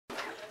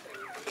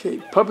Okay,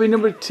 puppy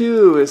number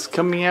 2 is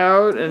coming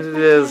out, and it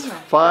is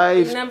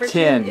Number 2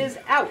 5'10". is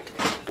out.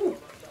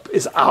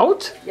 Is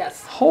out?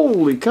 Yes.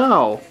 Holy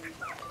cow.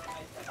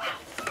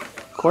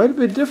 Quite a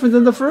bit different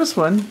than the first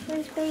one.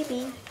 Where's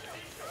baby?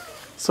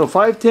 So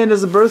 5'10"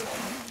 is the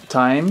birth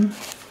time.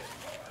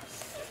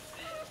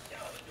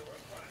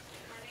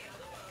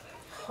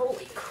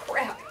 Holy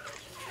crap.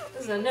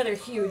 This is another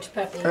huge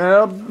puppy.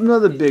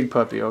 Another big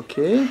puppy,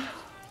 okay.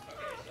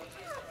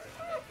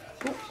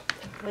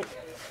 Wait.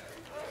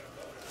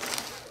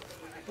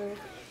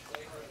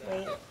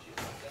 Wait.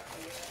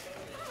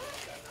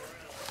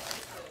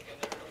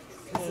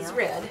 This is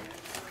red.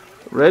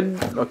 Red,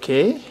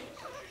 okay.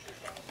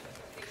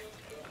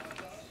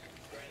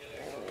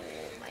 Oh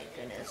my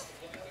goodness.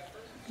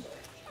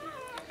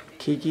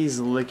 Kiki's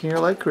licking her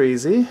like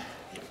crazy.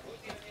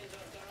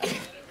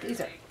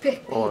 These are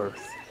big. Or,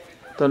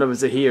 don't know if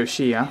it's a he or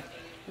she, huh?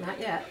 Not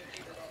yet.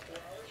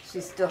 She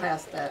still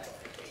has that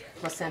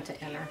placenta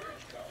in her.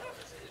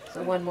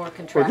 So one more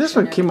contraction. Well, this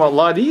one and came out a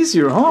lot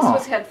easier, This huh?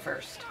 was head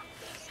first.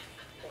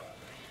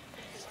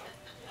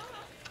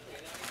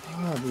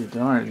 Oh, be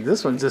darned.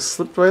 This one just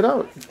slipped right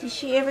out. Did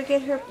she ever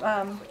get her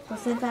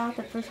placenta out,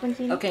 the first one,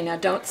 Gina? Okay, now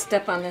don't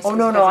step on this. Oh,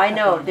 no, I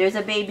know. There's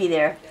a baby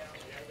there.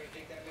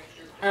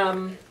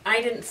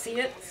 I didn't see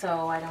it,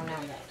 so I don't know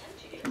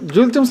yet.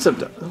 Julie, don't step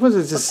down. What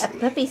is this? A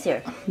puppy's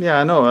here. Yeah,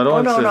 I know. I don't Oh,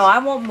 want no, to. no, I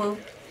won't move.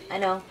 I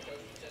know.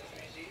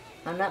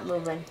 I'm not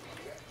moving.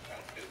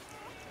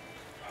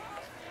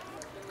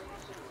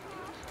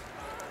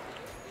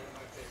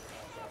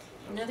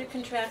 Another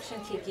contraction,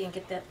 Kiki, and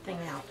get that thing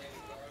out.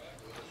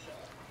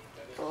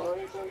 Oh,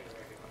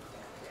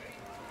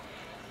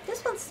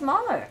 this one's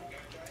smaller.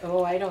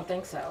 Oh, I don't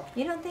think so.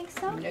 You don't think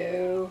so?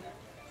 No.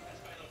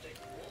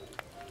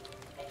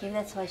 Maybe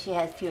that's why she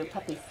has fewer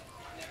puppies.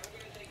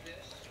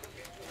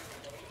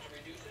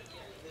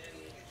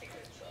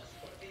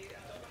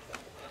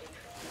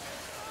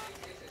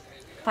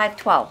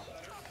 $5.12.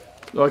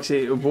 Well,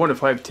 actually, we're born at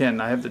 5'10".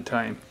 I have the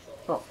time.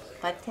 Oh,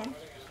 $5.10?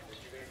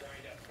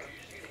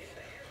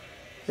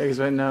 Yeah, because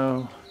right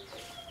now,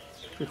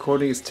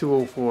 recording is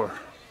 2:04.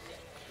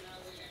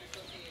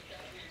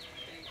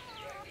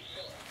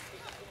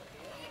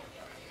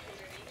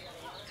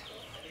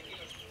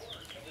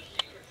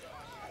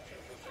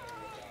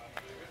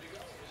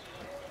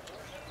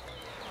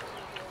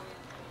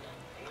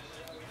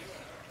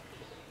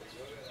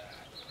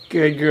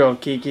 Good girl,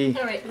 Kiki.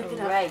 All right, look it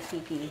up. Alright,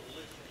 Kiki.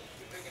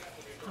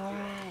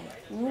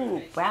 Alright.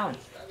 Ooh, brown.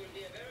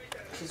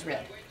 She's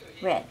red.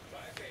 Red.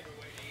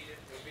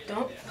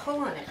 Don't pull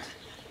on it.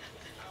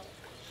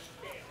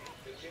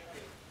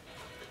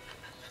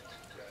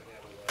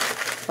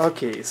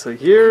 Okay, so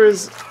here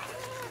is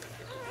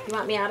You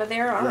want me out of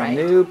there? All the right.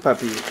 new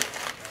puppy.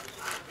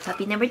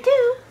 Puppy number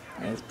 2.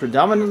 And it's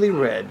predominantly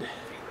red.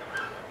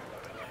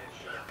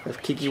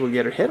 If Kiki will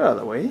get her head out of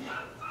the way.